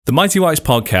The Mighty Whites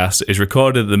podcast is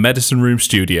recorded at the Medicine Room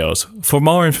Studios. For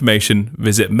more information,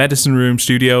 visit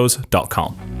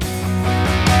medicineroomstudios.com.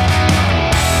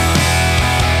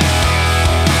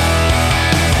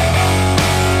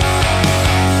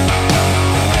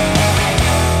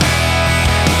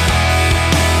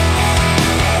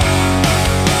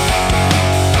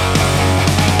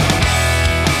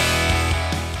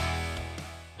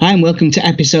 Hi and welcome to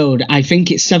episode, I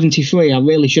think it's 73. I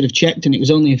really should have checked and it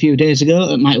was only a few days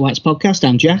ago at Mighty Whites podcast.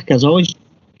 I'm Jack, as always.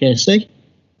 KC.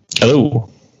 Hello.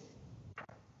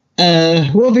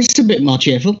 Well, this is a bit more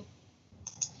cheerful.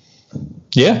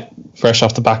 Yeah, fresh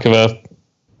off the back of a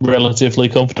relatively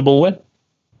comfortable win.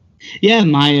 Yeah,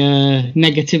 my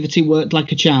negativity worked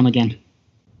like a charm again.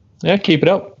 Yeah, keep it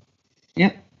up.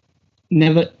 Yep.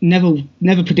 Never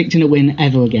predicting a win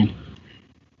ever again.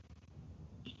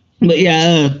 But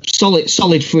yeah, solid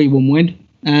 3-1 win.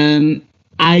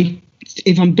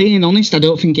 If I'm being honest, I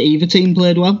don't think either team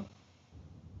played well.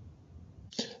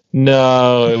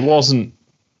 No, it wasn't.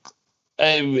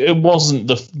 It wasn't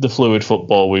the fluid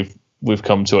football we've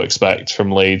come to expect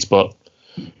from Leeds. But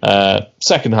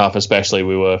second half, especially,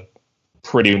 we were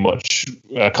pretty much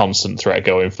a constant threat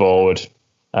going forward.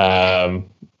 I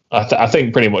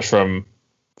think pretty much from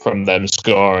them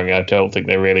scoring, I don't think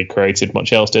they really created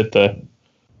much else, did they?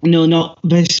 No, not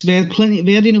they had plenty.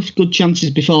 They had enough good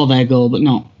chances before their goal, but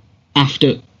not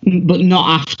after. But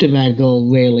not after their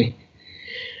goal, really.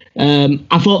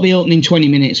 I thought the opening 20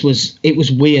 minutes was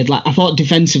weird. Like I thought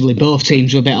defensively, both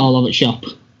teams were a bit all over the shop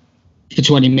for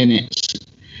 20 minutes.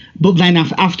 But then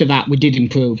after that, we did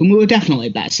improve, and we were definitely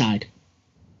a better side.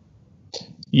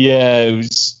 Yeah, it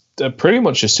was pretty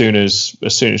much as soon as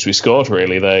we scored.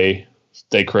 Really,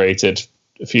 they created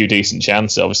a few decent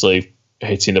chances. Obviously,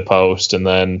 hitting the post, and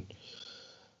then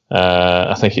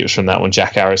I think it was from that one,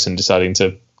 Jack Harrison deciding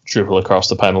to dribble across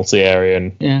the penalty area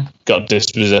and got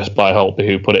dispossessed by Holtby,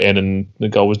 who put it in, and the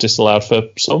goal was disallowed for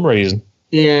some reason.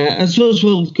 Yeah, I suppose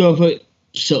we'll go for it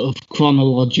sort of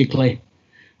chronologically.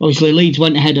 Obviously, Leeds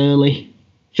went ahead early.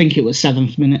 I think it was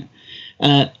 7th minute.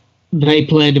 They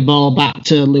played the ball back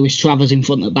to Lewis Travers in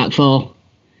front of the back four.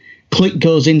 Click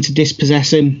goes in to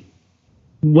dispossess him.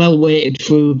 Well weighted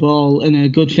through the ball and a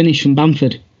good finish from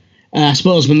Bamford. I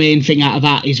suppose the main thing out of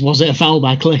that is, was it a foul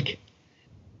by Click?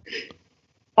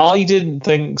 I didn't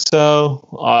think so.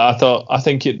 I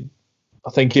think it'd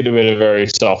have been a very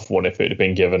soft one if it had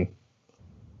been given.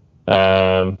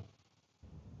 He's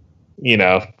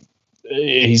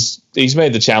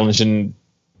made the challenge, and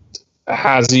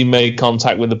has he made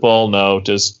contact with the ball? No.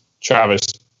 Does Travis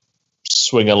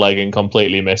swing a leg and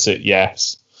completely miss it?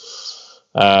 Yes.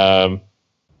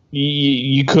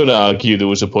 You could argue there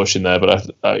was a push in there, but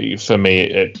for me,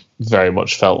 it very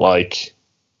much felt like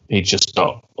he just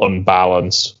got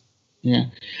unbalanced. Yeah,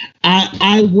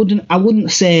 I wouldn't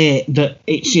say that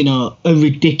it's a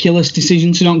ridiculous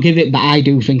decision to not give it, but I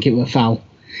do think it was a foul.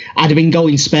 I'd have been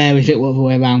going spare if it were the other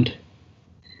way around.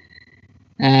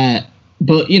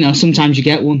 But sometimes you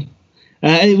get one.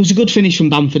 It was a good finish from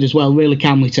Bamford as well, really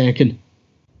calmly taken.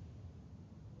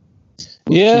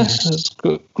 Yeah, it's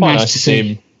quite nice to see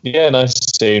him. Yeah, nice to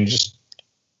see him just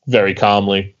very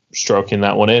calmly stroking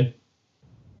that one in.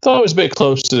 Thought it was a bit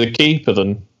close to the keeper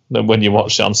than when you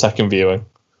watched it on second viewing.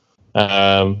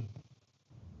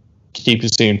 Keeper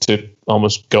seemed to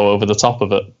almost go over the top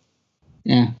of it.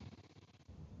 Yeah.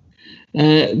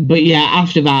 But yeah,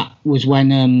 after that was when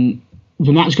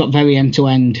the match got very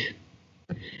end-to-end.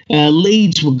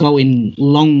 Leeds were going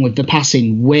long with the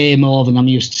passing way more than I'm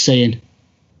used to seeing.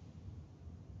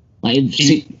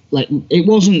 It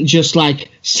wasn't just like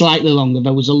slightly longer.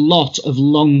 There was a lot of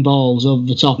long balls over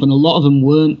the top, and a lot of them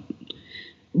weren't.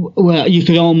 Well, you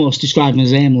could almost describe them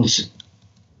as aimless.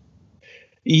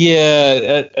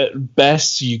 Yeah, at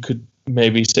best you could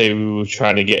maybe say we were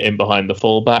trying to get in behind the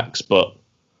fullbacks, but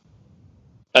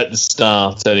at the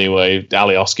start anyway,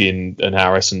 Alioski and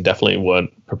Harrison definitely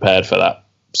weren't prepared for that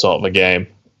sort of a game.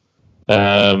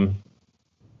 No,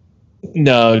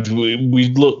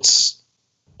 we looked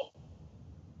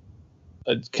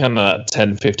kind of that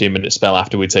 10-15 minute spell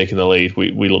after we'd taken the lead,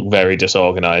 we looked very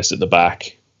disorganised at the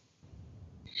back.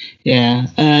 Yeah,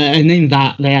 and in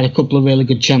that they had a couple of really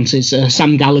good chances.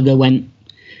 Sam Gallagher went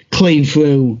clean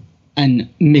through and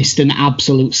missed an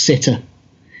absolute sitter.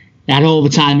 He had all the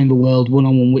time in the world,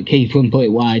 one-on-one with keeper, and put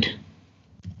it wide.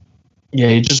 Yeah,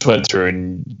 he just went through,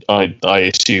 and I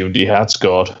assumed he had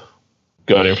scored,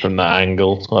 going in from that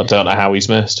angle. I don't know how he's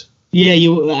missed. Yeah,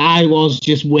 I was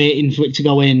just waiting for it to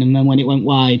go in, and then when it went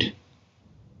wide,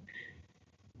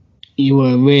 you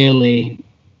were really...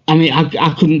 I mean,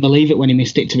 I couldn't believe it when he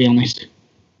missed it, to be honest.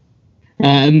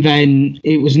 And then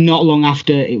it was not long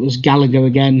after, it was Gallagher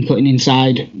again cutting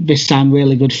inside, this time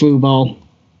really good through ball.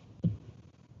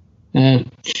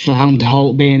 Found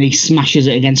Holtby and he smashes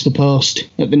it against the post,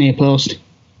 at the near post.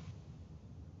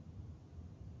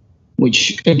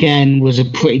 Which, again, was a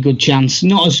pretty good chance.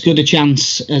 Not as good a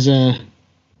chance as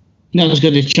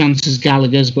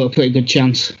Gallagher's, but a pretty good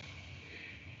chance.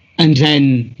 And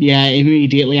then,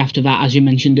 immediately after that, as you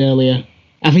mentioned earlier,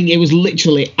 I think it was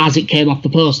literally as it came off the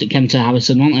post, it came to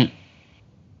Harrison, wasn't it?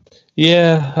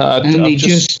 Yeah.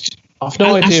 I've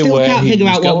no idea where I still can't figure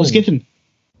out what was given.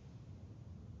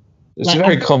 It's a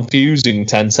very confusing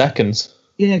 10 seconds.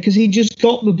 Yeah, because he just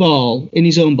got the ball in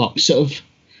his own box, sort of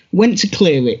went to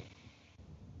clear it,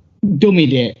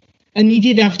 dummied it, and he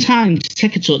did have time to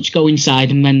take a touch, go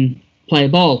inside, and then play a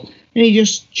ball. And he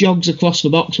just jogs across the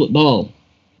box with the ball.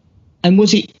 And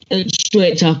was it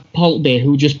straight to Holtby,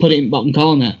 who just put it in bottom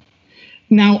corner?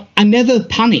 Now, I never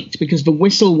panicked because the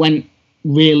whistle went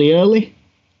really early.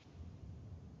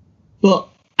 But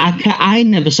I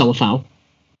never saw a foul.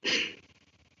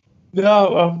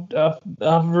 No,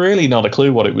 I've really not a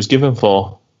clue what it was given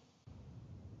for.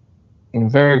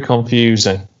 Very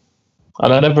confusing.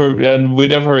 And we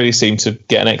never really seemed to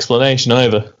get an explanation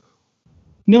either.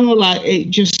 No,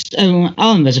 it just,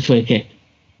 there's a free kick.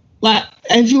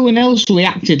 Everyone else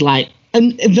reacted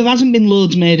and there hasn't been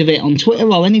loads made of it on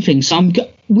Twitter or anything, so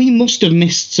we must have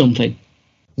missed something.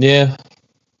 Yeah.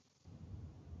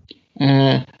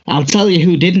 I'll tell you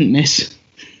who didn't miss.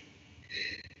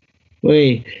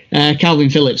 Calvin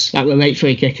Phillips, that was a late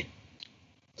free kick.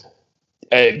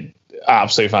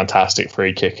 Absolutely fantastic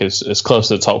free kick, as close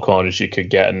to the top corner as you could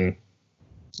get, and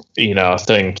I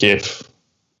think if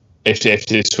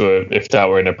that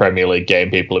were in a Premier League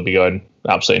game, people would be going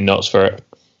absolutely nuts for it.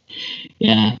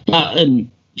 Yeah, that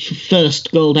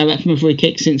first goal direct from a free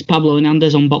kick since Pablo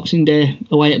Hernandez on Boxing Day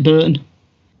away at Burton.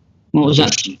 What was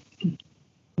that?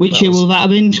 Which year will that have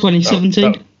been?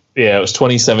 2017. Yeah, it was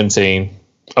 2017.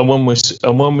 And when we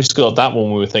scored that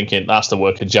one, we were thinking that's the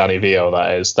work of Gianni Vio.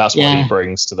 That's what he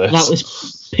brings to this. That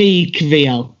was peak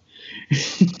Vio.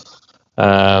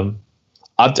 I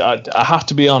have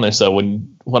to be honest though,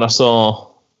 when I saw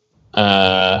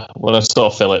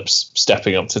Phillips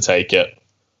stepping up to take it,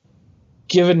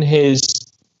 given his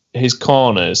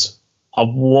corners, I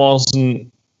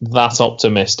wasn't that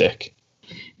optimistic.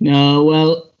 No,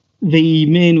 well, the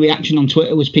main reaction on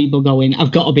Twitter was people going,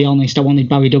 I've got to be honest, I wanted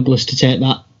Barry Douglas to take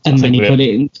that, and then he put it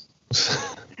in.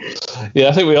 Yeah,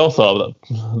 I think we all thought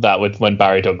that when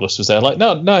Barry Douglas was there.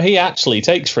 No, he actually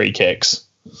takes free kicks.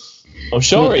 I'm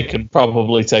sure he could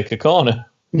probably take a corner.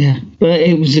 Yeah, but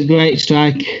it was a great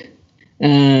strike.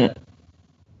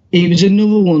 It was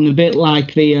another one, a bit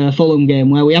like the Fulham game,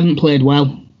 where we haven't played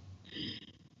well.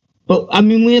 But,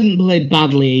 we hadn't played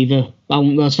badly either. I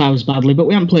won't go as far as badly, but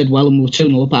we hadn't played well and we were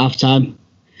 2-0 up at half-time.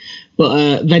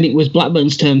 But then it was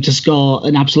Blackburn's turn to score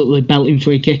an absolutely belting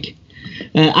free kick.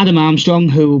 Adam Armstrong,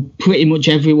 who pretty much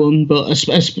everyone, but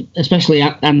especially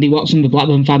Andy Watson, the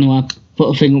Blackburn fan who I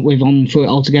put a thing up with on through it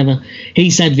altogether, he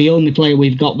said the only player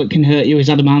we've got that can hurt you is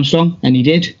Adam Armstrong, and he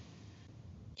did.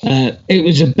 It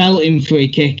was a belting free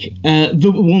kick.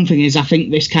 The one thing is, I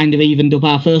think this kind of evened up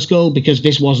our first goal because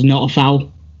this was not a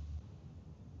foul.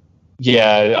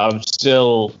 Yeah,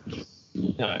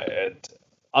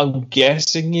 I'm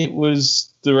guessing it was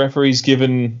the referee's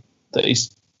given that he's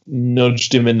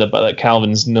nudged him in the back, that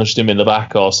Calvin's nudged him in the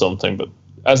back or something. But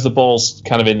as the ball's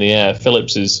kind of in the air,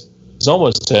 Phillips has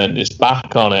almost turned his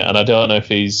back on it, and I don't know if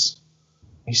he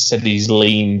said he's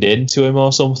leaned into him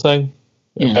or something.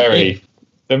 Yeah,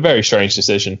 a very strange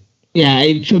decision. Yeah,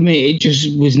 for me, it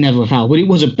just was never a foul, but it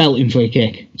was a belting free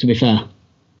kick, to be fair.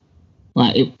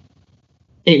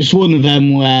 It's one of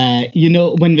them where,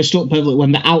 when they're struck perfectly,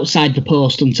 when they're outside the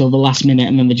post until the last minute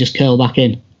and then they just curl back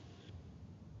in.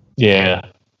 Yeah.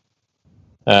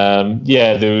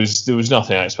 There was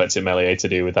nothing I expected Meslier to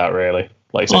do with that, really.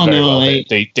 Like I said,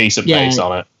 decent pace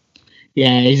on it.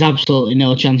 Yeah, he's absolutely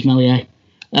no chance, Meslier.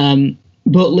 But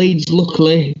Leeds,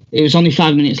 luckily, it was only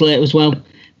 5 minutes later as well.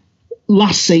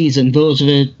 Last season, those are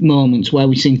the moments where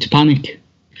we seem to panic.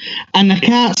 And I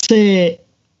can't say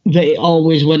that it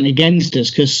always went against us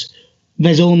because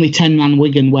there's only 10-man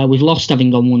Wigan where we've lost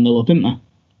having gone 1-0 up, isn't there?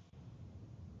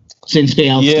 Since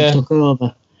Bielsa took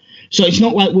over. So it's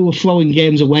not like we were throwing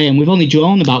games away, and we've only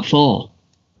drawn about 4.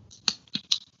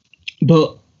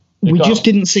 But we just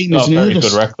didn't seem as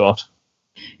nervous. Very good record.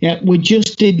 Yeah, we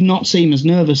just did not seem as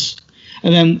nervous.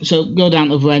 And then, so go down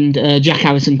to the other end, Jack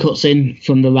Harrison cuts in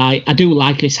from the right. I do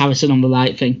like this Harrison on the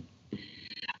right thing.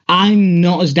 I'm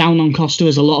not as down on Costa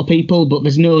as a lot of people, but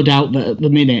there's no doubt that at the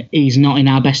minute he's not in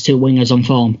our best 2 wingers on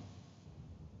form.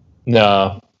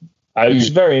 No. It was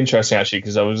very interesting, actually,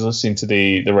 because I was listening to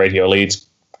the Radio Leeds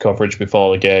coverage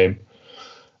before the game,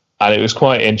 and it was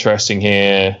quite interesting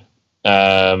here.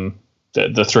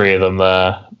 The three of them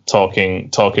there talking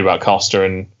about Costa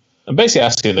and basically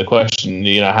asking the question,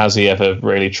 has he ever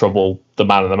really troubled the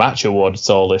man of the match award at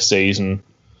all this season?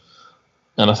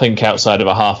 And I think outside of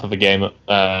a half of a game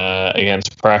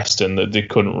against Preston, that they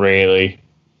couldn't really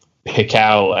pick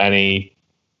out any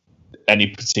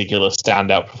particular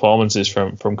standout performances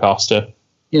from Costa.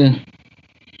 Yeah.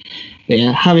 But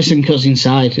yeah, Harrison cuts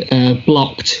inside,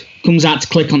 blocked, comes out to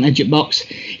click on edge of box,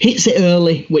 hits it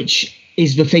early, which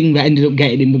is the thing that ended up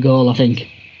getting him the goal, I think.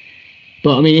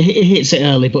 But I mean, he hits it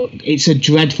early, but it's a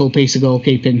dreadful piece of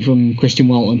goalkeeping from Christian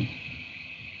Walton.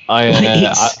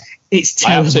 It's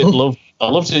terrible. I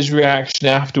loved his reaction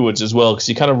afterwards as well, because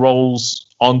he kind of rolls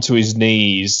onto his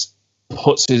knees,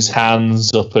 puts his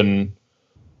hands up, and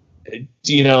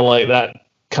like that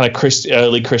kind of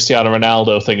early Cristiano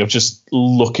Ronaldo thing of just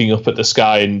looking up at the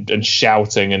sky and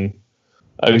shouting, and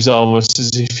it was almost as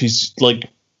if he's like,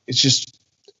 it's just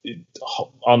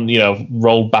on,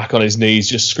 rolled back on his knees,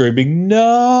 just screaming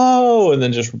no, and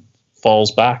then just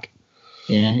falls back.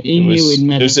 Yeah,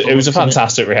 it was a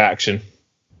fantastic reaction.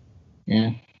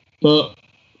 Yeah, but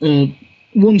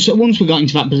once we got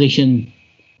into that position,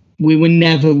 we were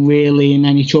never really in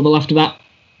any trouble after that.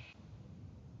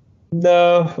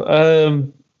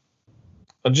 No,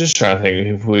 I'm just trying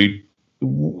to think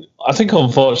I think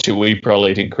unfortunately we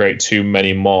probably didn't create too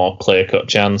many more clear-cut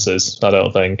chances, I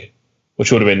don't think,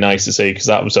 which would have been nice to see, because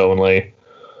that was only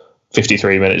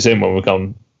 53 minutes in when we've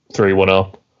gone 3-1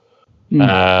 up.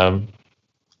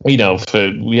 We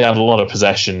had a lot of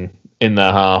possession in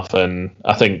their half, and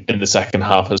I think in the second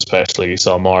half especially, you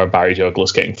saw more of Barry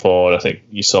Douglas getting forward. I think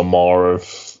you saw more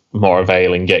of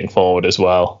Ayling getting forward as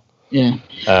well. Yeah.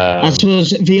 I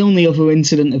suppose the only other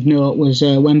incident of note was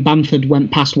when Bamford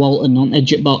went past Walton on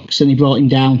edge at box and he brought him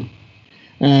down.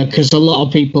 Because a lot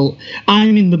of people,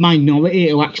 I'm in the minority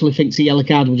who actually thinks the yellow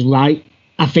card was right.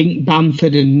 I think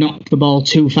Bamford had knocked the ball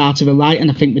too far to the right, and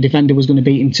I think the defender was going to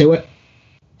beat him to it.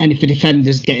 And if the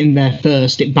defender's getting there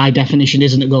first, it by definition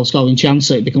isn't a goal-scoring chance,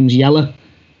 so it becomes yellow.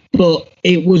 But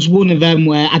it was one of them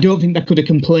where I don't think they could have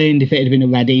complained if it had been a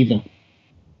red either.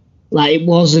 Like, it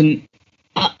wasn't...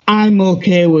 I'm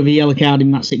okay with a yellow card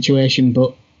in that situation,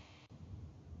 but...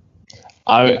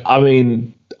 I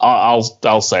mean,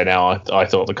 I'll say now, I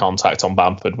thought the contact on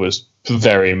Bamford was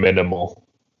very minimal.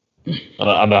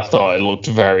 And I thought it looked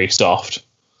very soft.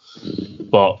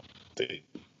 But...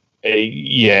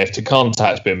 if the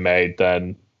contact's been made,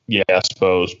 then I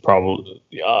suppose probably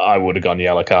I would have gone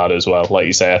yellow card as well. Like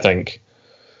you say, I think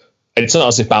it's not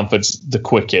as if Bamford's the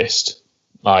quickest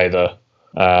either.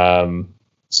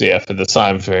 For the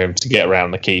time for him to get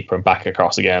around the keeper and back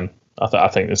across again, I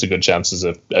think there's a good chance as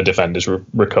a defender's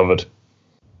recovered.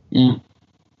 Yeah,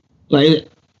 but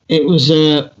it was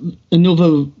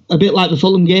another, a bit like the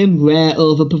Fulham game, rare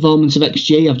overperformance of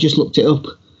XG. I've just looked it up.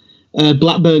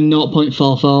 Blackburn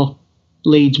 0.44,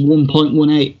 Leeds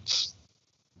 1.18.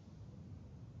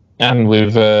 And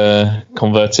we've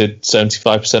converted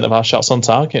 75% of our shots on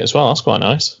target as well. That's quite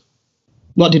nice.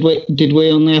 What did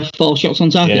we only have 4 shots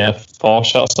on target? Yeah, 4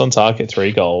 shots on target,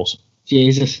 3 goals.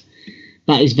 Jesus,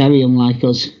 that is very unlike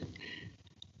us.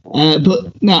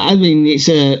 But no, I mean it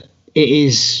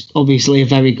is obviously a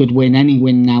very good win. Any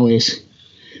win now is.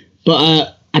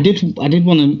 But I did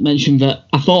want to mention that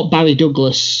I thought Barry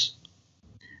Douglas.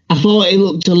 I thought he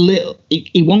looked a little...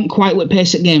 He wasn't quite with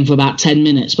pace at game for about 10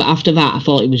 minutes, but after that, I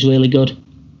thought he was really good.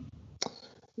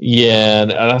 Yeah,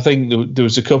 and I think there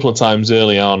was a couple of times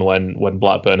early on when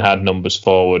Blackburn had numbers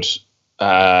forward.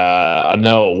 I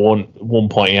know at one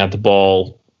point he had the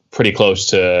ball pretty close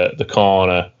to the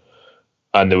corner,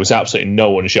 and there was absolutely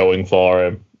no one showing for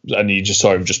him, and you just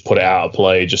saw him just put it out of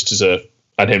play,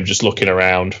 and him just looking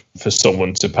around for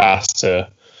someone to pass to.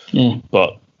 Yeah.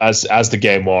 But as the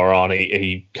game wore on,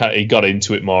 he got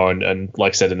into it more, and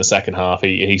like I said, in the second half,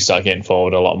 he started getting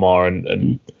forward a lot more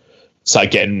and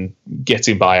started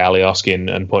getting by Alioski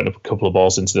and putting up a couple of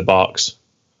balls into the box,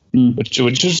 which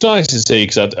was nice to see,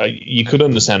 because you could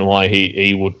understand why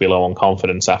he would be low on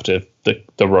confidence after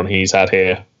the run he's had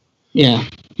here. Yeah,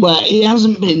 well, he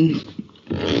hasn't been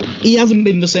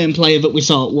the same player that we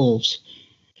saw at Wolves,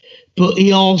 but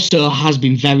he also has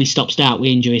been very stop-start with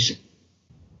injuries.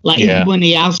 Like, even when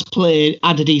he has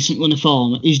had a decent run of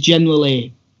form, he's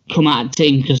generally come out of the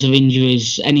team because of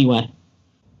injuries anyway,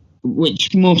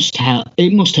 which must hurt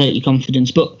your confidence.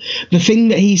 But the thing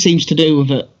that he seems to do with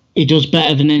it, he does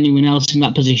better than anyone else in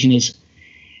that position, is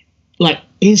like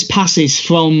his passes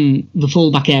from the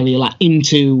fullback area, like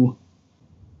into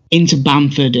into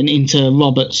Bamford and into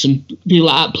Roberts and people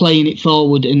like that playing it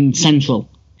forward and central,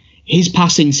 his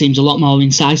passing seems a lot more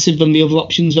incisive than the other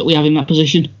options that we have in that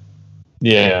position.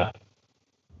 Yeah.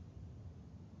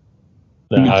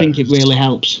 And I think it really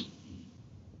helps.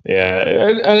 Yeah,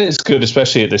 and it's good,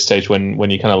 especially at this stage when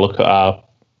you kind of look at our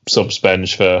subs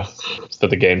bench for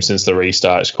the game since the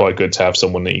restart. It's quite good to have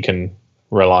someone that you can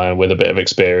rely on with a bit of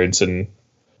experience, and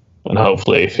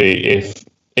hopefully,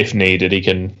 if needed, he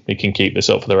can keep this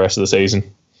up for the rest of the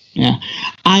season. Yeah,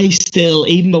 I still,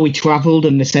 even though he travelled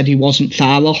and they said he wasn't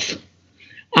far off,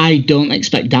 I don't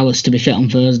expect Dallas to be fit on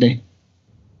Thursday.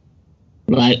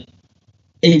 Right.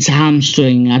 It's a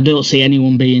hamstring. I don't see him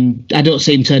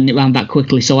turning it around that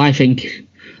quickly. So I think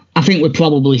we'll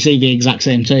probably see the exact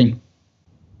same team.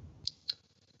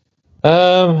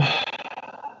 I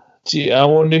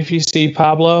wonder if you see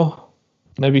Pablo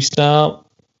maybe start.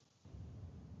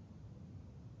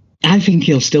 I think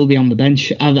he'll still be on the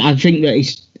bench. I think that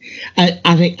he's.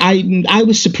 I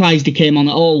was surprised he came on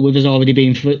at all with us already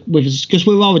being with us, because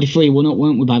we were already 3-1 up,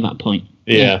 weren't we, by that point?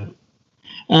 Yeah.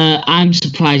 I'm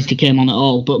surprised he came on at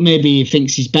all, but maybe he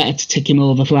thinks he's better to tick him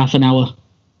over for half an hour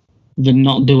than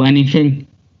not do anything.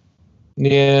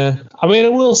 Yeah, I mean, I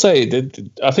will say that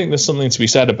I think there's something to be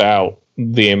said about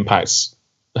the impacts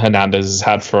Hernandez has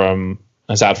had from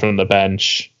the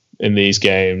bench in these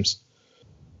games.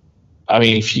 I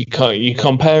mean, if you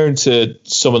compare him to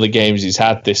some of the games he's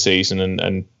had this season,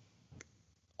 and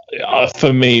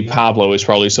for me, Pablo is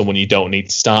probably someone you don't need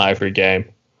to start every game.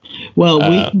 Well,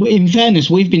 in fairness,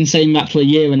 we've been saying that for a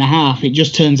year and a half. It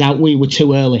just turns out we were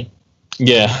too early.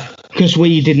 Yeah. Because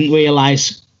we didn't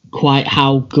realise quite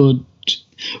how good...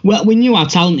 Well, we knew how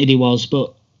talented he was,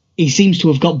 but he seems to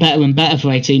have got better and better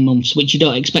for 18 months, which you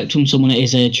don't expect from someone at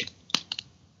his age.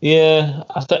 Yeah,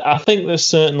 I think there's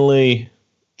certainly...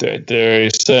 There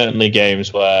is certainly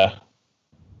games where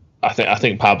I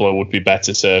think Pablo would be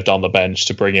better served on the bench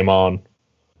to bring him on.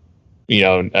 You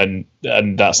know,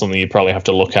 and that's something you probably have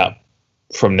to look at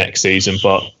from next season.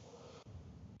 But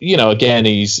you know, again,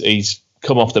 he's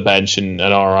come off the bench and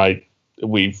all right,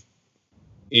 we've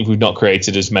not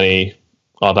created as many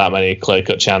or that many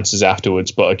clear-cut chances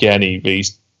afterwards. But again,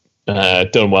 he's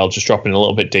done well, just dropping a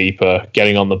little bit deeper,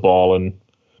 getting on the ball and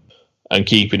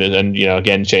keeping it, and you know,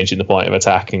 again, changing the point of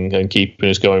attack and keeping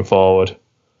us going forward.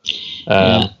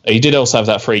 He did also have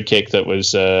that free kick that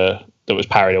was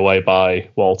parried away by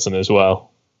Walton as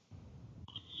well.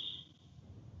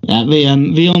 Yeah,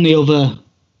 the only other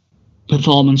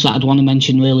performance that I'd want to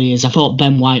mention really is I thought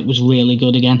Ben White was really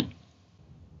good again.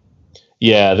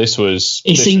 Yeah, he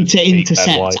seemed to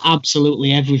intercept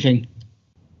absolutely everything.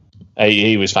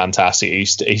 He was fantastic. He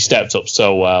stepped up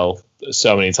so well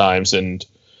so many times, and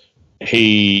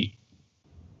he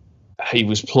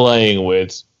was playing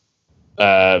with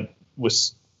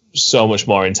so much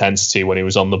more intensity when he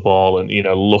was on the ball, and you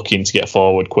know, looking to get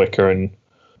forward quicker. And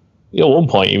you know, at one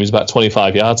point he was about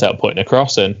 25 yards out putting a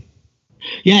cross in.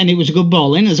 Yeah, and it was a good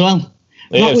ball in as well.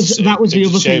 That was the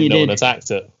other thing he did. No one attacked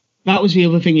it. That was the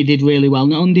other thing he did really well.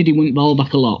 Not only did he win the ball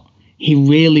back a lot, he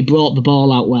really brought the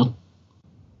ball out well.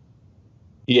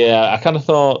 Yeah, I kind of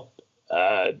thought,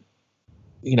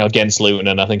 you know, against Luton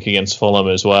and I think against Fulham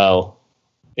as well,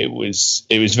 it was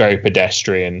very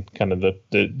pedestrian, kind of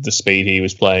the speed he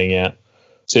was playing at.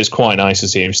 So it's quite nice to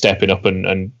see him stepping up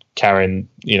and carrying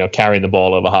the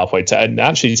ball over halfway and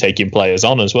actually taking players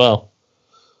on as well.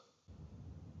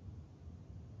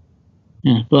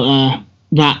 Yeah, but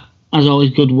that, as always,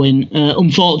 good win.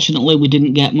 Unfortunately, we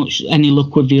didn't get any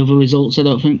luck with the other results, I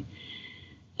don't think.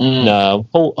 No,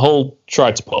 Hull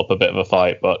tried to put up a bit of a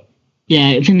fight, but... Yeah,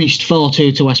 it finished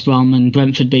 4-2 to West Brom, and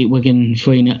Brentford beat Wigan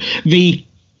 3-0. The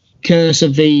curse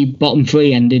of the bottom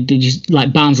three ended.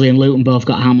 Barnsley and Luton both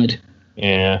got hammered.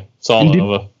 Yeah, it's all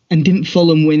over. And didn't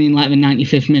Fulham win in the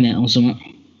 95th minute or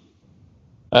something?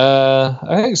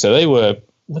 I think so.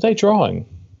 Were they drawing?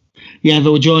 Yeah, they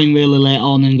were drawing really late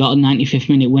on and got a 95th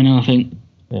minute winner, I think.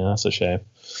 Yeah, that's a shame.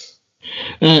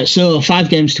 So 5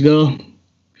 games to go.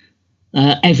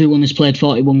 Everyone has played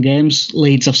 41 games.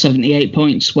 Leeds have 78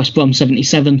 points, West Brom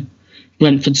 77,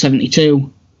 Brentford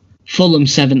 72, Fulham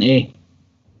 70.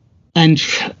 And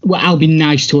I'll be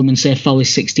nice to them and say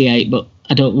Forest 68, but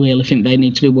I don't really think they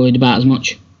need to be worried about as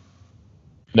much.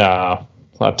 No,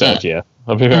 I'd be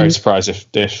very surprised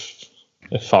if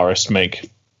Forest make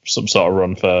some sort of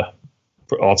run for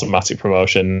automatic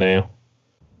promotion now.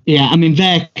 Yeah, I mean,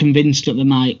 they're convinced that they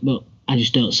might, but I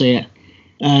just don't see it.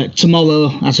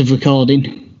 Tomorrow, as of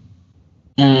recording,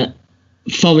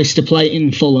 Forest are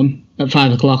playing Fulham at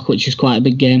 5 o'clock, which is quite a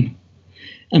big game.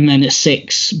 And then at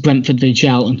 6, Brentford v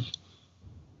Charlton.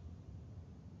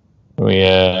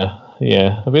 Yeah,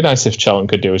 Yeah, it'd be nice if Charlton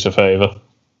could do us a favour.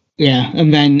 Yeah,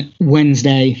 and then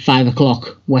Wednesday, 5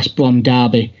 o'clock, West Brom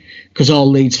Derby. Because all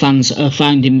Leeds fans are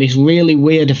finding this really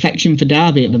weird affection for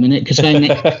Derby at the minute, because their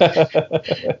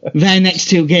next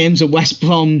two games are West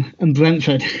Brom and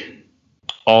Brentford.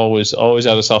 Always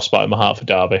had a soft spot in my heart for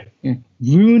Derby. Yeah.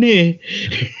 Rooney.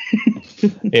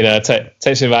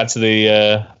 Takes me back to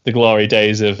the glory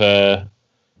days of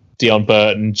Dion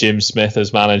Burton, Jim Smith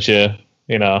as manager.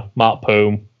 Mark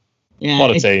Poom. Yeah,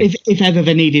 what a team! If ever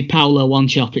they needed Paolo one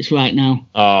shop, it's right now.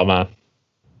 Oh man.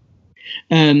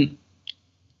 And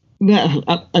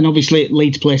obviously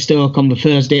Leeds play Stoke on the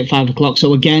Thursday at 5 o'clock.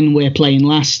 So again, we're playing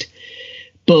last.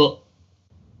 But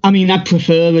I mean, I'd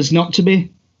prefer us not to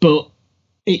be, but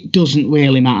it doesn't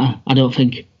really matter, I don't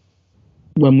think,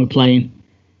 when we're playing.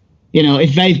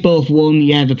 If they've both won,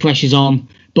 yeah, the pressure's on.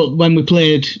 But when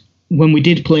we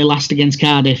did play last against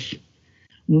Cardiff,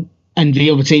 and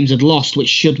the other teams had lost, which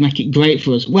should make it great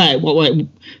for us. Wait,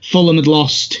 Fulham had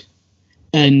lost,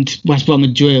 and West Brom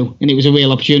had drew, and it was a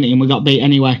real opportunity, and we got beat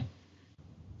anyway.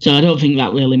 So I don't think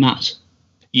that really matters.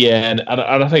 Yeah, and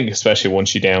I think especially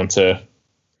once you're down to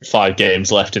 5 games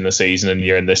left in the season and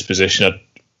you're in this position,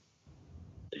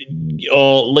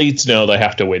 Leeds know they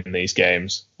have to win these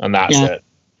games, and that's it.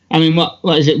 I mean, what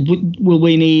is it? Will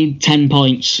we need 10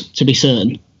 points to be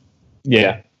certain?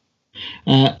 Yeah.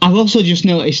 I've also just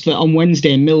noticed that on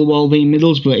Wednesday, Millwall v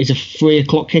Middlesbrough is a 3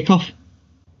 o'clock kickoff.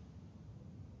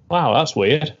 Wow, that's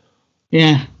weird.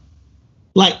 Yeah.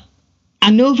 I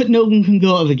know that no one can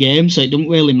go to the game, so it doesn't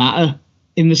really matter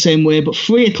in the same way, but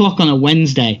 3 o'clock on a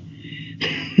Wednesday.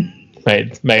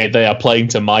 Mate, they are playing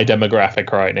to my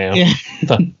demographic right now. Yeah.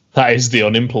 That is the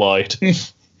unemployed.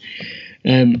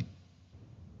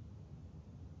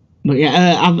 But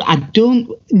yeah,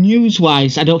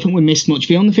 news-wise, I don't think we missed much.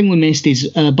 The only thing we missed is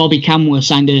Bobby Camworth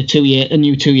signed a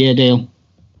new 2-year deal.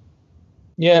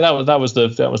 Yeah, that was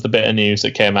the bit of news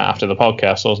that came out after the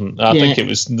podcast, wasn't it? I think it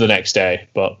was the next day,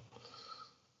 but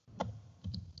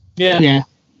yeah,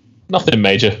 nothing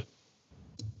major.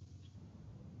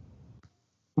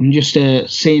 I'm just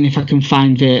seeing if I can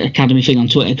find the academy thing on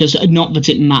Twitter, because not that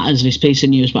it matters, this piece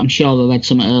of news, but I'm sure I read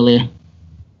something earlier.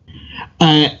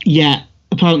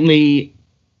 Apparently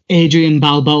Adrian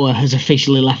Balboa has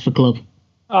officially left the club.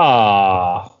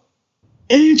 Ah,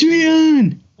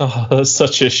 Adrian! Oh, that's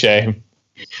such a shame.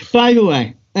 By the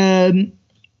way,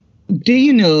 do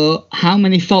you know how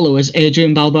many followers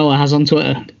Adrian Balboa has on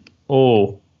Twitter?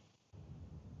 Oh,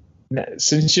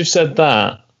 since you've said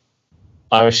that,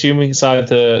 I'm assuming it's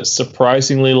either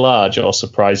surprisingly large or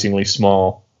surprisingly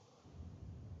small.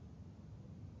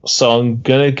 So I'm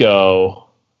going to go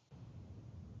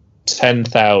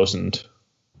 10,000.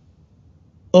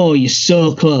 Oh, you're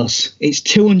so close. It's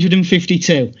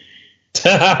 252. So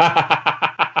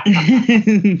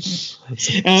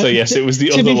yes, it was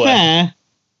the other way. To be fair,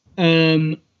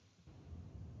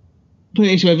 put it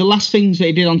this way, the last things that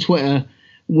he did on Twitter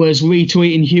was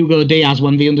retweeting Hugo Diaz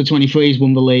when the under-23s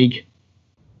won the league.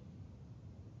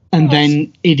 And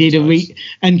then he did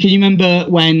and can you remember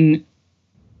when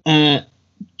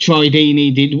Troy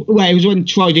Deeney did... Well, it was when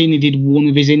Troy Deeney did one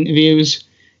of his interviews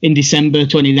in December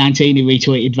 2019, he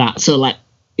retweeted that. So,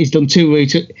 he's done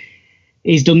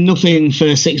he's done nothing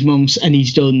for 6 months, and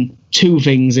he's done 2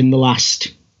 things in the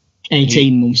last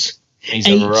 18 months. He's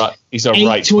a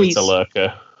right Twitter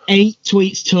lurker. 8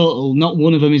 tweets total. Not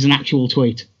one of them is an actual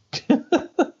tweet.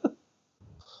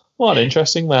 What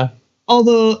interesting man.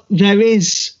 Although there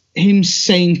is him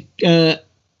saying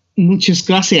muchas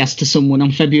gracias to someone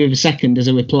on February the 2nd as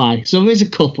a reply. So there is a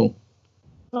couple.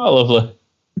 Oh, lovely.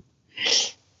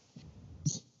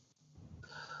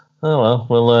 Oh, well,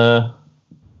 we'll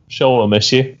sure we'll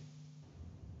miss you.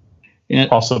 Yeah.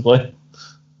 Possibly.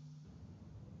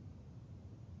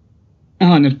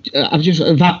 Oh, and I've just...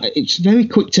 it's a very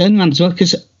quick turnaround as well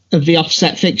because of the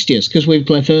offset fixtures, because we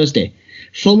play Thursday.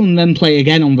 Fulham then play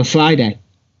again on the Friday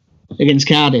against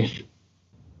Cardiff.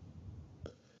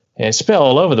 Yeah, it's a bit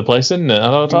all over the place, isn't it?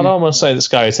 I'd almost say the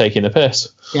Sky are taking the piss.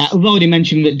 Yeah, I've already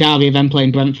mentioned that Derby are then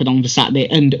playing Brentford on the Saturday,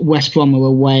 and West Brom are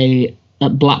away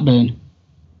at Blackburn.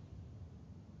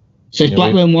 So if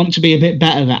Blackburn want to be a bit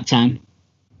better that time...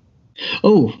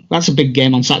 Oh, that's a big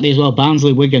game on Saturday as well.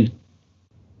 Barnsley-Wigan.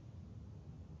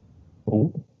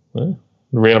 Oh, yeah.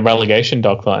 Real relegation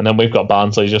dogfight. And then we've got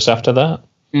Barnsley just after that.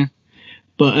 Yeah.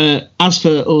 But as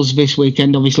for us this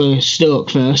weekend, obviously Stoke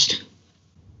first.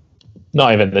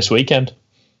 Not even this weekend.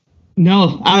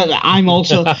 No, I'm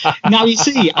also... Now, you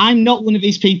see, I'm not one of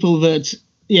these people that,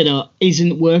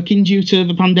 isn't working due to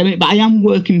the pandemic, but I am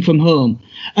working from home.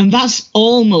 And that's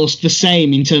almost the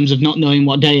same in terms of not knowing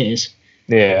what day it is.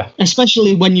 Yeah.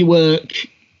 Especially when you work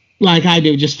like I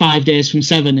do, just 5 days from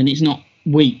 7, and it's not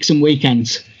weeks and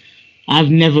weekends. I've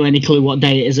never any clue what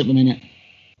day it is at the minute.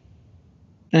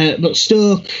 But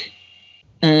Stoke,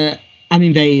 I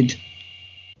mean,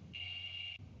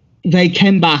 they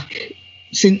came back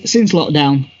since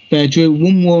lockdown. They drew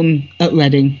 1-1 at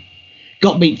Reading,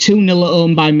 got beat 2-0 at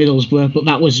home by Middlesbrough, but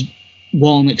that was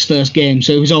Warnock's first game,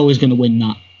 so he was always going to win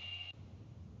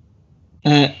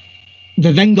that.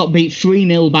 They then got beat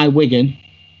 3-0 by Wigan,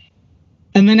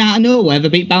 and then out of nowhere they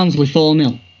beat Barnsley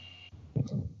 4-0.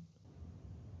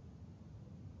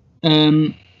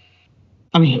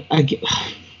 I mean,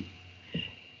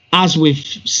 as we've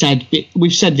said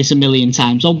this a million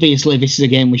times. Obviously, this is a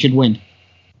game we should win.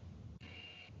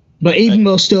 But even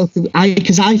though Stoke,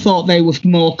 because I thought they were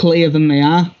more clear than they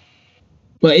are,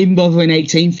 but even though they're in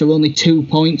 18th, they're only 2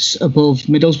 points above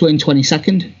Middlesbrough in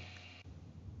 22nd.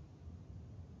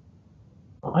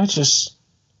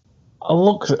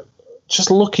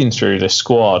 Looking through this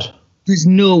squad. There's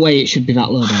no way it should be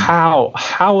that low down.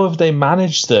 How have they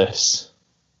managed this?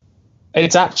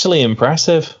 It's actually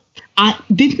impressive.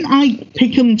 Didn't I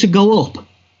pick them to go up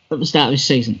at the start of this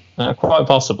season? Quite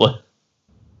possibly.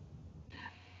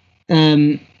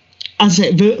 As I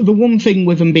say, the one thing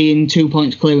with them being 2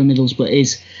 points clear of Middlesbrough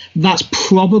is that's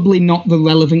probably not the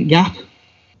relevant gap.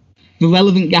 The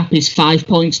relevant gap is 5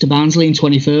 points to Barnsley in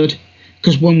 23rd,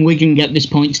 because when Wigan get this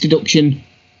points deduction,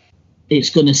 it's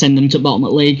going to send them to bottom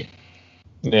of the league.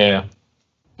 Yeah.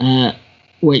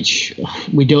 Which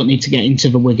we don't need to get into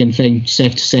the Wigan thing.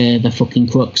 Safe to say they're fucking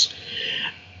crooks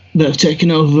that have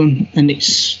taken over them, and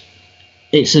it's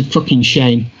a fucking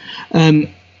shame.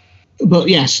 But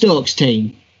yeah, Stoke's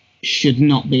team should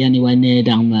not be anywhere near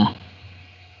down there.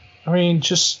 I mean,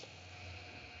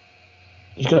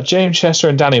 you've got James Chester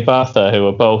and Danny Batth there, who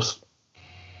are both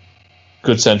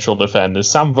good central defenders.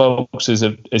 Sam Vokes is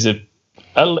a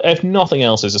if nothing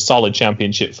else, is a solid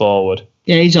championship forward.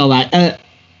 Yeah, he's all right.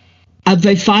 Have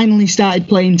they finally started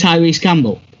playing Tyrese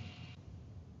Campbell?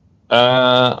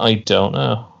 I don't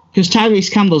know. Because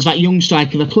Tyrese Campbell's that young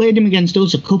striker. They played him against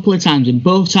us a couple of times, and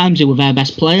both times he was their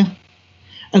best player.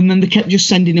 And then they kept just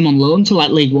sending him on loan to like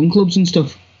League One clubs and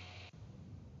stuff.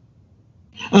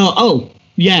 Oh,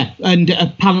 yeah, and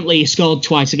apparently he scored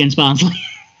twice against Barnsley.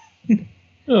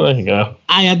 Oh, there you go.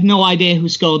 I had no idea who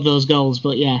scored those goals,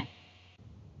 but yeah.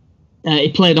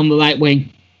 He played on the right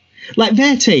wing. Like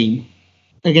their team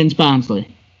against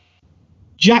Barnsley,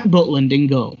 Jack Butland in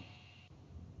goal,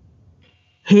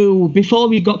 who,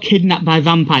 before he got kidnapped by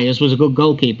vampires, was a good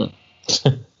goalkeeper.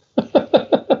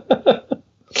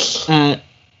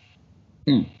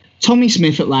 Tommy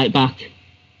Smith at right back,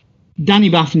 Danny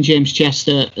Batth and James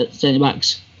Chester at centre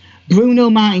backs,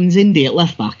 Bruno Martins Indy at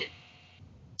left back.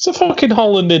 It's a fucking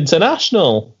Holland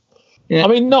international. Yeah. I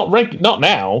mean, not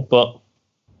now, but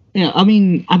yeah. I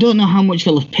mean, I don't know how much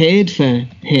they'll have paid for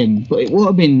him, but it would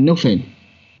have been nothing.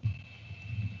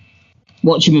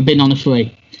 Watch him have been on a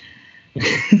free.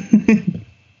 If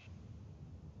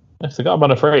they got him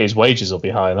on a free, his wages will be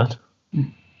high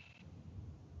then.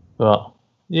 But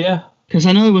yeah, because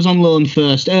I know he was on loan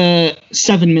first.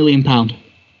 £7 million.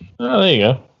 Oh, there you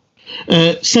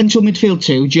go. Central midfield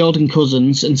 2, Jordan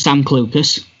Cousins and Sam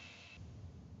Clucas.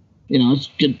 You know,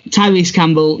 Tyrese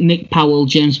Campbell, Nick Powell,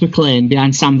 James McLean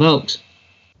behind Sam Vokes.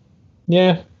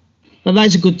 Yeah. But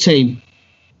that's a good team.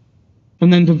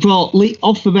 And then they've brought,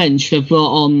 off the bench, they've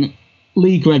brought on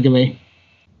Lee Gregory,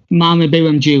 Mama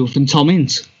Biram Diouf and Tom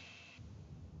Ince.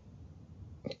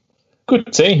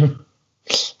 Good team.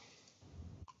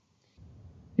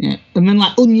 Yeah. And then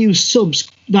like unused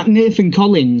subs, that Nathan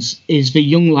Collins is the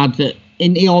young lad that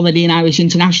he already an Irish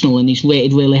international and he's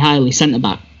rated really highly centre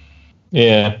back.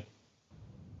 Yeah.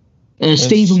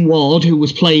 Stephen Ward, who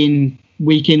was playing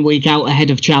week in, week out ahead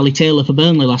of Charlie Taylor for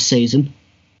Burnley last season.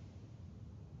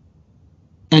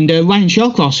 And Ryan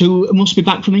Shawcross, who must be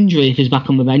back from injury if he's back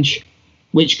on the bench.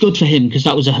 Which, good for him, because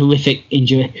that was a horrific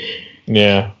injury.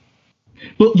 Yeah.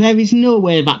 But there is no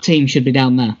way that team should be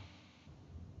down there.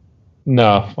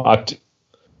 No.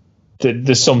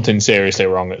 There's something seriously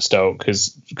wrong at Stoke,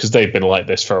 because they've been like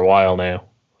this for a while now.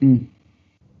 Mm.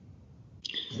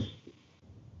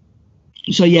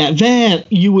 So yeah, there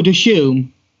you would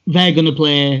assume they're going to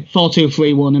play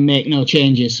 4-2-3-1 and make no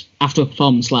changes after a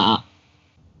performance like that.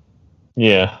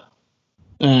 Yeah.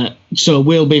 So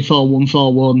we'll be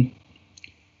 4-1-4-1.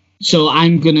 So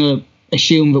I'm going to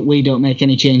assume that we don't make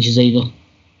any changes either.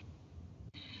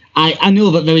 I know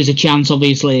that there is a chance,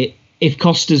 obviously, if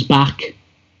Costa's back,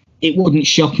 it wouldn't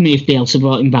shock me if Bielsa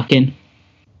brought him back in.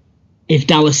 If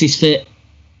Dallas is fit,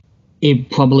 he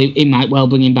might well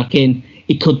bring him back in.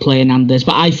 He could play Hernandez,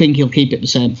 but I think he'll keep it the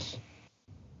same.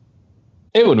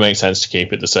 It would make sense to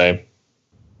keep it the same.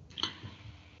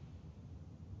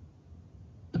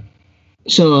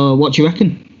 So, what do you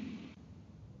reckon?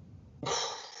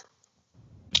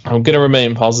 I'm going to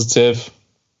remain positive,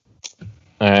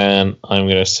 and I'm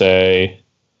going to say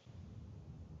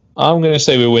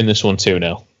we win this one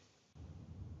 2-0.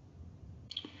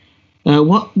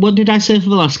 What did I say for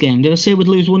the last game? Did I say we'd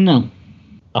lose 1-0?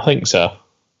 I think so.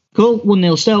 Cool,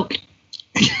 1-0 Stoke.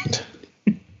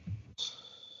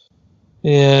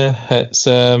 Yeah, it's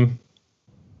again,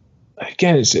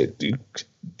 it's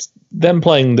them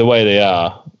playing the way they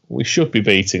are. We should be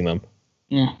beating them.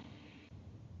 Yeah.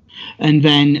 And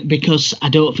then, because I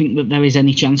don't think that there is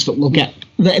any chance that we'll get...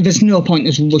 There's no point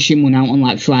us rushing one out on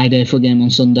like Friday for a game on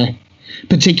Sunday.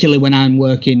 Particularly when I'm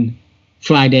working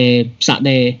Friday,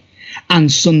 Saturday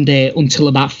and Sunday until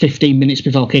about 15 minutes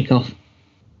before kick-off.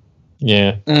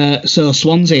 Yeah. So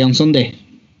Swansea on Sunday.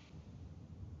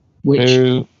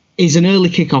 Which is an early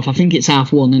kick-off. I think it's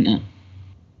 1:30, isn't it?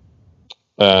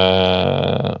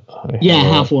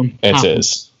 Yeah, 1:30. It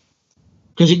is.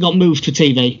 Because it got moved to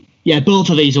TV. Yeah, both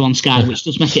of these are on Sky, which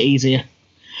does make it easier.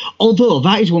 Although,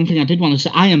 that is one thing I did want to say.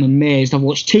 I am amazed. I've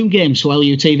watched 2 games for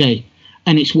LUTV,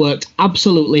 and it's worked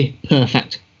absolutely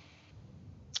perfect.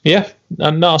 Yeah,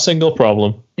 and not a single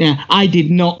problem. Yeah, I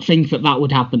did not think that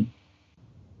would happen.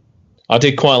 I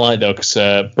did quite like, though, because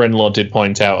Brynlaw did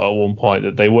point out at one point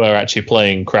that they were actually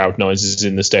playing crowd noises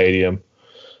in the stadium,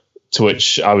 to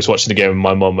which I was watching the game with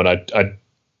my mum, and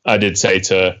I did say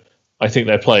to her, I think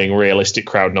they're playing realistic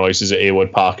crowd noises at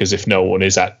Earwood Park as if no one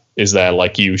is there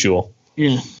like usual.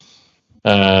 Yeah.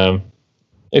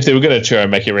 If they were going to try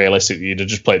and make it realistic, you'd have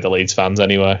just played the Leeds fans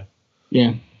anyway.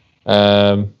 Yeah.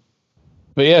 But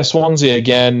yeah, Swansea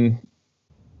again.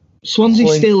 Swansea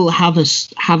still have a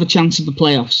chance of the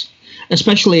playoffs,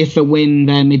 especially if they win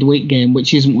their midweek game,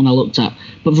 which isn't one I looked at.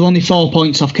 But they're only 4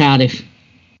 points off Cardiff.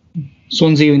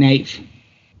 Swansea in 8th.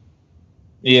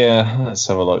 Yeah, let's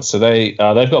have a look. So they've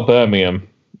got Birmingham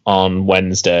on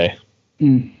Wednesday.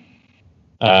 Mm.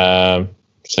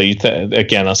 So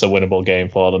again, that's a winnable game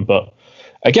for them. But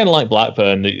again, like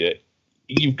Blackburn,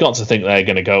 you've got to think they're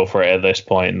going to go for it at this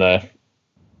point. There,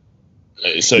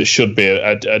 so it should be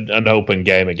an open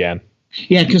game again.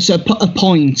 Yeah, because a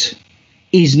point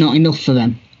is not enough for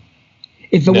them.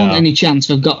 If they want any chance,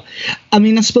 they've got... I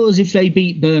mean, I suppose if they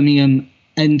beat Birmingham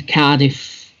and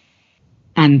Cardiff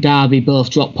and Derby both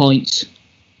drop points,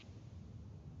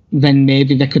 then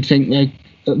maybe they could think that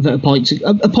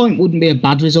a point wouldn't be a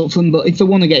bad result for them. But if they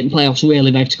want to get in playoffs,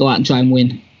 really, they have to go out and try and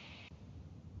win.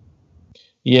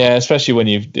 Yeah, especially when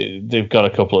they've got a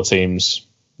couple of teams,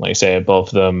 like you say,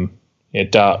 above them. Yeah,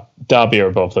 Derby are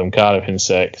above them, Cardiff in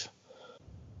 6th,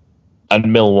 and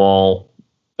Millwall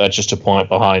are just a point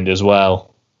behind as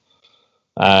well.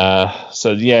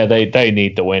 So yeah, they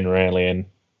need the win really, and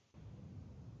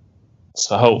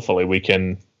so hopefully we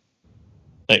can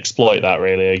exploit that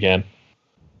really again.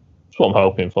 That's what I'm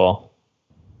hoping for.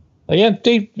 Again,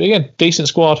 decent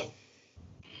squad.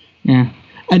 Yeah,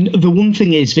 and the one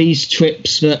thing is these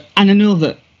trips and I know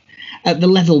that at the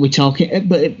level we're talking,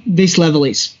 but at this level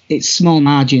it's small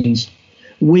margins.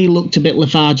 We looked a bit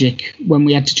lethargic when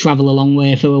we had to travel a long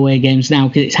way for away games now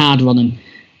because it's harder on them,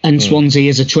 and Swansea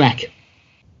is a trek.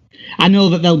 I know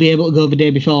that they'll be able to go the day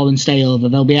before and stay over.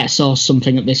 They'll be able to source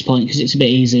something at this point because it's a bit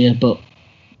easier, but...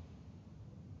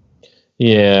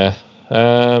 Yeah.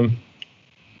 Have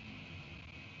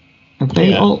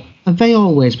they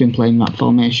always been playing that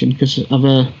formation? Because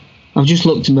I've just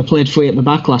looked and they played 3 at the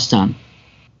back last time.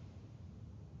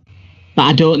 But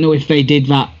I don't know if they did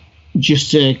that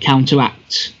just to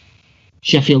counteract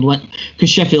Sheffield Wednesday, because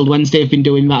Sheffield Wednesday have been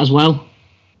doing that as well.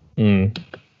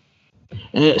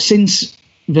 Since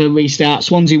the restart,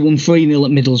 Swansea won 3-0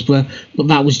 at Middlesbrough, but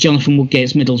that was Jonathan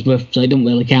Woodgate's Middlesbrough, so it don't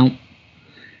really count.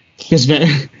 Because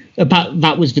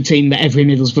that was the team that every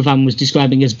Middlesbrough fan was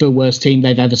describing as the worst team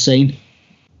they've ever seen.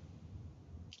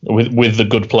 With the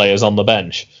good players on the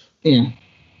bench. Yeah.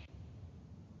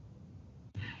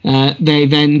 They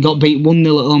then got beat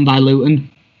 1-0 at home by Luton.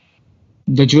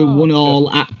 They drew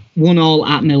 1-1 at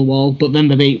Millwall, but then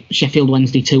they beat Sheffield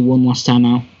Wednesday 2-1 last time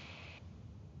out.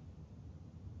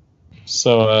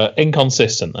 So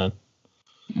inconsistent then.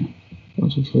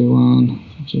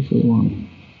 4-2-3-1.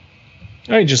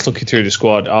 I'm just looking through the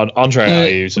squad. Andre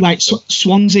Ayew. Right,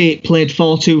 Swansea played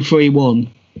 4-2-3-1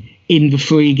 in the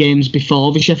 3 games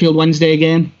before the Sheffield Wednesday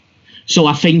game. So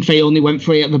I think they only went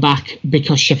 3 at the back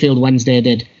because Sheffield Wednesday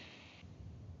did.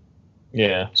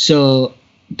 Yeah. So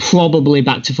probably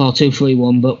back to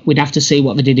 4-2-3-1, but we'd have to see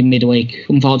what they did in midweek.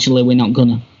 Unfortunately, we're not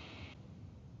gonna.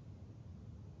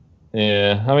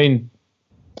 Yeah, I mean,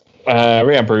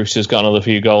 Rhian Brewster's got another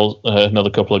few goals, another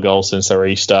couple of goals since their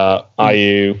restart.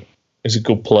 Ayew is a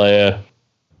good player.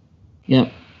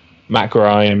 Yep. Matt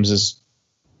Grimes is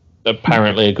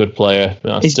apparently a good player,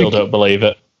 but I still don't believe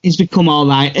it. He's become all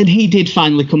right, and he did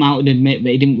finally come out and admit that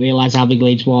he didn't realise how big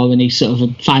Leeds were, and he sort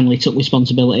of finally took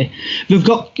responsibility. They've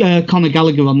got Conor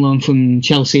Gallagher on loan from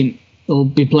Chelsea, who'll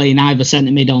be playing either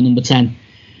centre mid or number 10.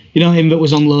 You know him that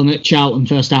was on loan at Charlton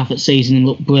first half of the season and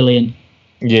looked brilliant.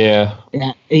 Yeah,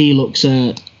 he looks.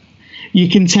 You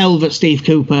can tell that Steve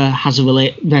Cooper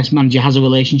their manager has a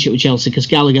relationship with Chelsea because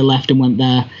Gallagher left and went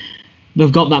there.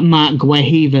 They've got that Mark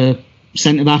Guehi, the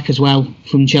centre back as well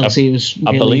from Chelsea.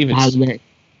 I believe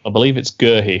it's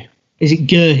Guehi. Is it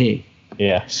Guehi?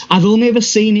 Yes. I've only ever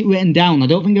seen it written down. I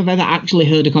don't think I've ever actually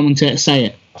heard a commentator say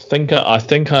it. I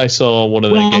think I saw one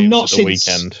of their games at the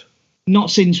weekend. Not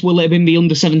since will it have been the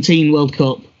Under-17 World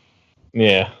Cup?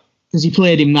 Yeah. Because he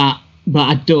played in that, but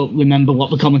I don't remember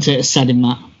what the commentator said in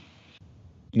that.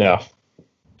 No.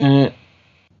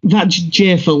 That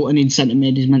Jay Fulton in centre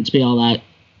mid is meant to be all right,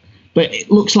 but it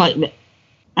looks like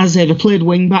as they played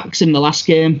wing backs in the last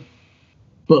game,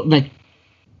 but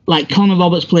Connor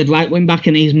Roberts played right wing back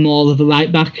and he's more of a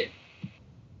right back,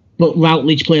 but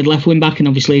Routledge played left wing back and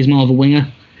obviously he's more of a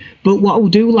winger. But what I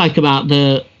do like about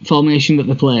the formation that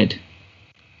they played,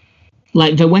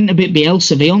 they went a bit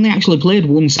Bielsa. They only actually played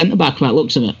one centre back by the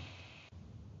looks of it.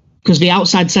 Because the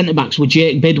outside centre backs were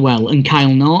Jake Bidwell and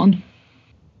Kyle Norton.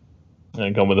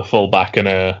 And gone with a full back and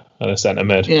a centre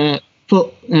mid. Yeah,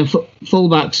 full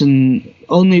backs and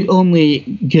only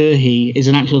Guehi is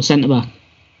an actual centre back.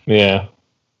 Yeah.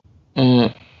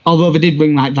 Although they did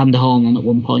bring Mike Van der Horn on at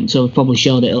one point, so they probably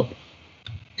showed it up.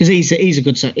 Because he's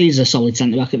a solid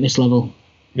centre back at this level.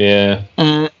 Yeah.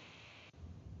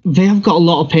 They have got a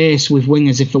lot of pace with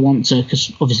wingers if they want to,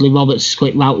 because obviously Roberts is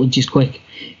quick, Routledge is quick.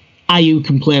 Ayew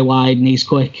can play wide and he's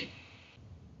quick.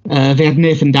 They had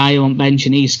Nathan Dyer on bench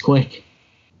and he's quick.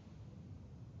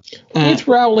 With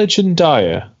Routledge and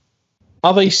Dyer,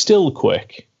 are they still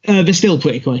quick? They're still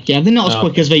pretty quick, yeah. They're not as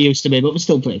quick as they used to be, but they're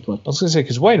still pretty quick. I was going to say,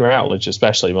 because Wayne Routledge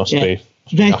especially must be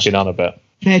knocking on a bit.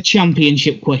 They're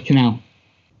championship quick now.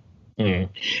 Mm.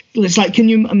 It's like, can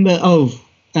you remember,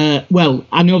 well,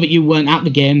 I know that you weren't at the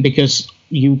game because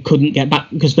you couldn't get back,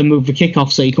 because they moved the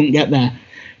kickoff, so you couldn't get there.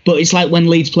 But it's like when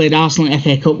Leeds played Arsenal in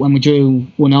FA Cup when we drew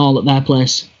 1-1 at their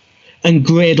place. And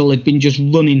Gradle had been just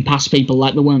running past people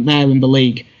like they weren't there in the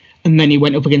league. And then he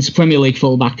went up against the Premier League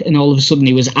fullback and all of a sudden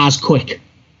he was as quick.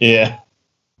 Yeah.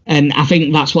 And I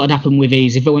think that's what had happened with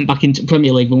these. If they went back into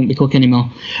Premier League, they wouldn't be quick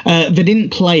anymore. They didn't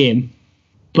play him,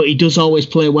 but he does always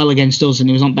play well against us and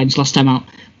he was on bench last time out.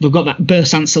 They've got that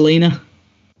Bersant Salina.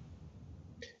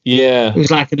 Yeah. He was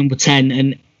like a number 10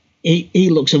 and he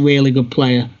looks a really good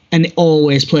player. And it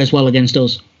always plays well against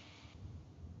us.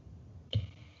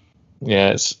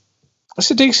 Yeah, it's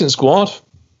a decent squad.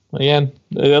 Again,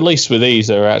 at least with these,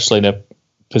 they're actually in a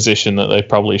position that they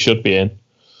probably should be in.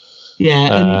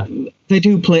 Yeah, and they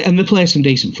do play, and they play some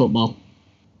decent football.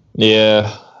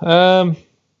 Yeah, I'm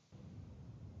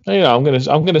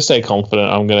gonna stay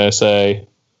confident. I'm gonna say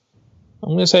a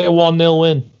 1-0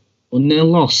 win. 1-0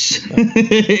 loss.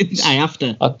 I have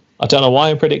to. I don't know why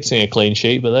I'm predicting a clean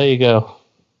sheet, but there you go.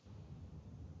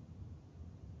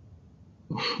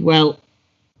 Well,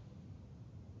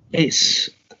 it's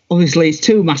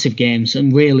two massive games,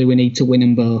 and really we need to win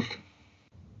them both.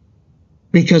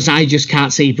 Because I just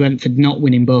can't see Brentford not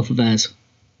winning both of theirs.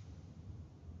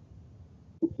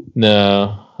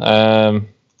 No.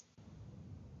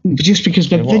 Just because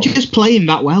they're just playing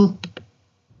that well.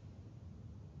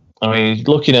 I mean,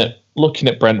 looking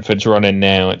at Brentford's running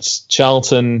now, it's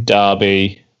Charlton,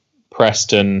 Derby,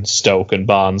 Preston, Stoke and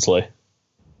Barnsley.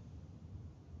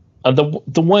 And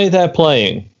the way they're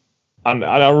playing, and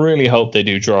I really hope they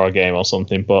do draw a game or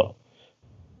something, but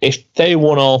if they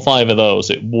won all 5 of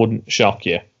those, it wouldn't shock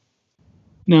you.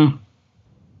 No.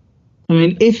 I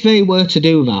mean, if they were to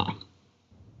do that,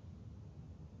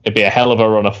 it'd be a hell of a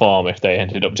run of form if they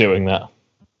ended up doing that.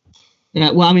 Yeah,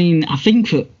 well, I mean, I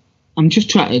think that I'm just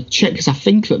trying to check because I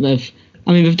think that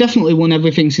they've definitely won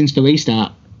everything since the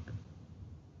restart.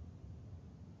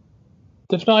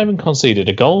 They've not even conceded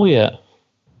a goal yet.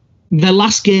 The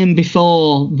last game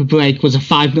before the break was a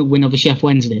 5-0 win over Sheffield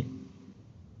Wednesday.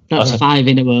 That's 5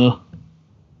 in a row.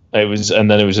 It was, and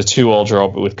then it was a 2-2 draw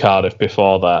with Cardiff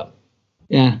before that.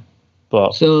 Yeah.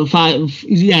 But so 5.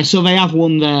 Yeah. So they have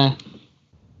won their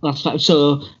last 5.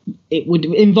 So it would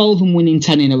involve them winning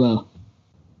 10 in a row.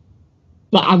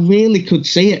 But I really could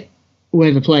see it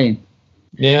where they're playing.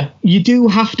 Yeah. You do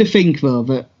have to think though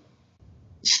that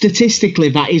statistically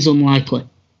that is unlikely.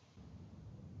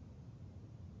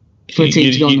 For a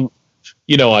team to go on.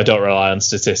 I don't rely on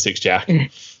statistics, Jack.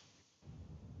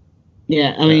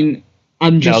 Yeah, I mean,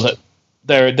 I'm just...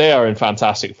 No, they are in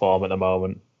fantastic form at the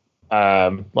moment.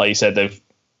 Like you said, they've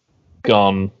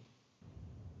gone...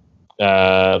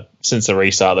 since the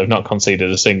restart, they've not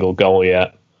conceded a single goal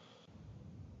yet.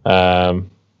 What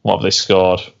have they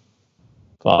scored?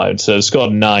 5. So they've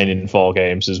scored 9 in 4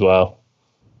 games as well.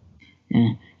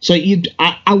 Yeah. So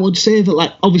I would say that,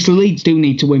 like, obviously Leeds do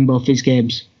need to win both these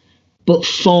games, but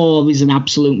 4 is an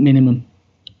absolute minimum.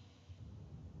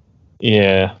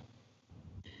 Yeah.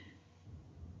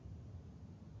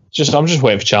 I'm just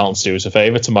waiting for Charlton to do us a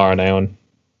favour tomorrow now and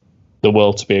the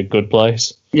world to be a good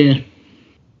place. Yeah.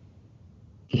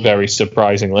 Very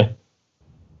surprisingly.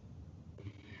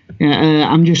 Yeah,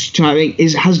 I'm just trying.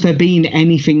 Has there been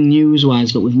anything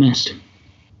news-wise that we've missed?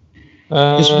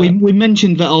 We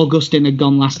mentioned that Augustine had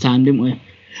gone last time, didn't we?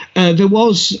 There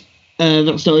was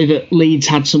that story that Leeds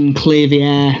had some clear the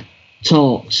air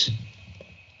talks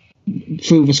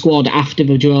through the squad after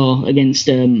the draw against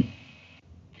Luton.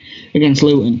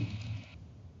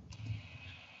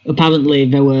 Apparently,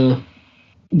 there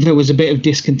was a bit of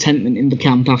discontentment in the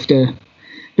camp after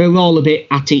they were all a bit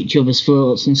at each other's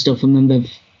throats and stuff, and then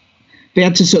they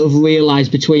had to sort of realise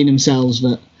between themselves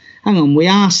that, hang on, we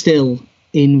are still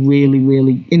in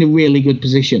a really good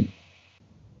position.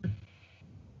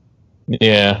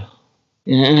 Yeah.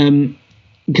 Yeah.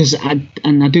 Because I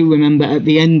do remember at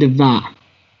the end of the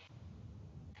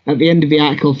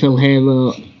article, Phil Hay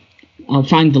wrote, I'll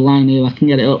find the line here, I can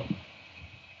get it up.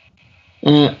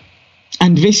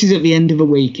 And this is at the end of a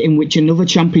week in which another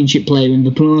Championship player in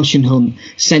the promotion hunt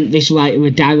sent this writer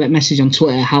a direct message on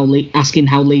Twitter asking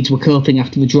how Leeds were coping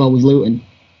after the draw with Luton.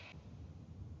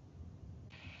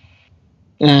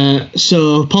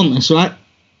 So, Pontus, right?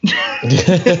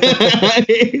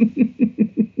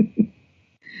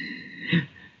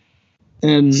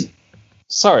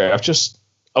 Sorry,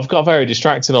 I've got very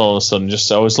distracted all of a sudden.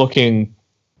 I was looking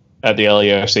at the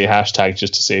LUFC hashtag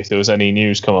just to see if there was any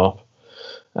news come up.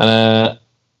 And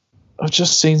I've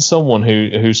just seen someone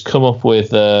who's come up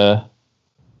with a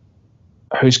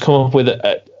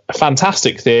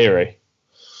fantastic theory.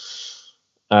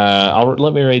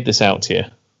 Let me read this out to you.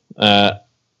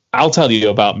 I'll tell you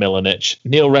about Milanic.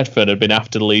 Neil Redfern had been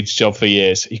after the Leeds job for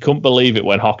years. He couldn't believe it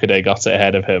when Hockaday got it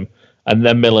ahead of him, and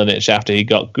then Milanic after he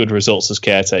got good results as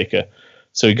caretaker.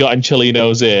 So he got in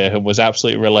Chilino's ear and was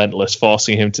absolutely relentless,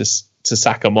 forcing him to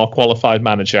sack a more qualified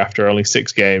manager after only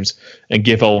 6 games and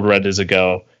give old Redders a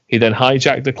go. He then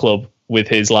hijacked the club with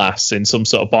his lasts in some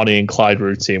sort of Bonnie and Clyde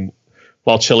routine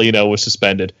while Chilino was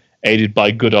suspended, aided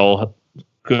by good old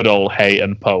Hay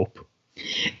and Pope.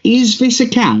 Is this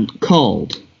account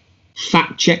called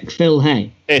Fact Check Phil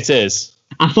Hay? It is.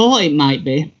 I thought it might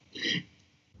be.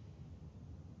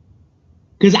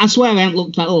 Because I swear I haven't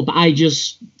looked that up. I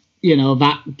just,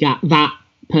 that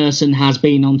person has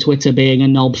been on Twitter being a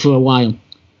knob for a while.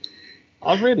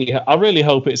 I really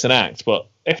hope it's an act, but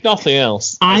if nothing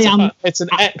else, it's an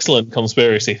excellent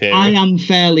conspiracy theory. I am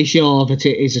fairly sure that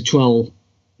it is a troll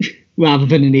rather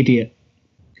than an idiot.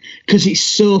 Because it's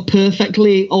so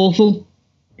perfectly awful.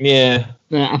 Yeah.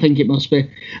 I think it must be.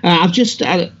 I've just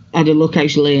had a look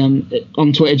actually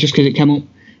on Twitter just because it came up.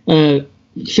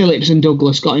 Phillips and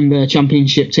Douglas got in the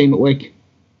Championship team at Wick.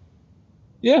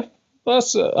 Yeah,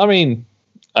 that's. I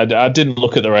didn't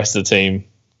look at the rest of the team,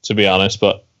 to be honest,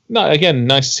 but no. Again,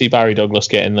 nice to see Barry Douglas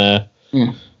get in there.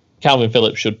 Yeah. Calvin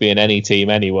Phillips should be in any team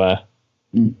anywhere.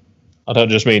 Mm. I don't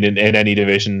just mean in any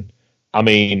division. I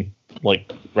mean,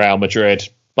 like Real Madrid,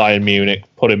 Bayern Munich,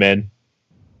 put him in.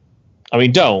 I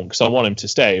mean, don't, because I want him to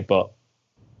stay, but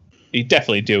he'd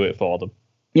definitely do it for them.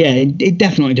 Yeah, he'd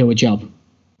definitely do a job.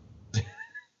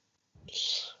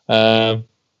 Yeah.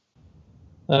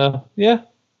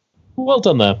 Well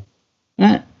done there.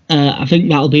 I think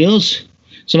that'll be us.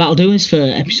 So that'll do us for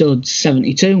episode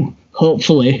 72.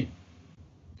 Hopefully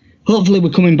we're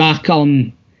coming back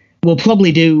on... We'll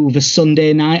probably do the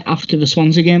Sunday night after the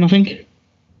Swansea game, I think.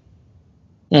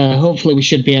 Hopefully we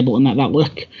should be able to make that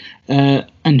work.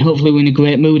 And hopefully we're in a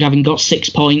great mood, having got 6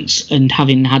 points and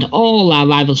having had all our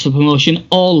rivals for promotion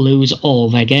all lose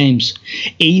all their games.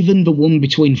 Even the one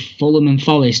between Fulham and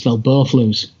Forest, they'll both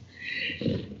lose.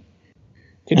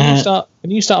 Can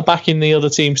you start backing the other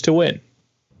teams to win?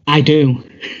 I do.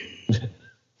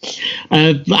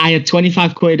 I had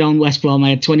 25 quid on West Brom.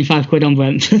 I had 25 quid on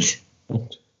Brentford.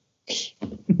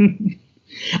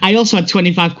 I also had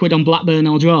 25 quid on Blackburn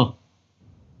or draw.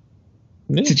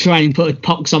 Yeah. To try and put a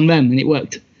pox on them, and it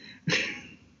worked.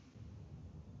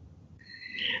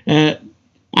 And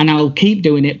I'll keep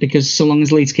doing it because so long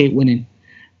as Leeds keep winning.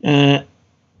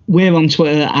 We're on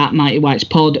Twitter at Mighty Whites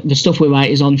Pod. The stuff we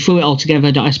write is on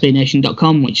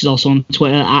throughitalltogether.sbnation.com, which is also on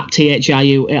Twitter at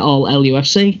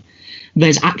THIUITALLUFC.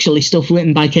 There's actually stuff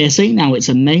written by KC now. It's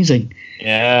amazing.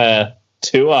 Yeah,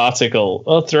 2 articles.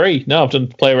 Oh, 3. No, I've done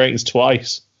player ratings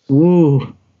twice.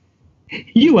 Ooh.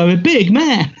 You are a big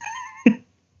man.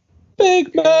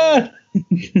 Big man.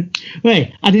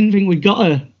 Wait, I didn't think we'd got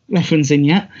a reference in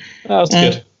yet. That was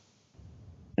good.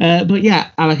 But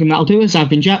yeah, I reckon that'll do us. I've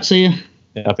been Jack. See you.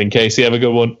 Yeah, I've been Casey. Have a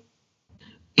good one.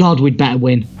 God, we'd better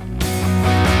win.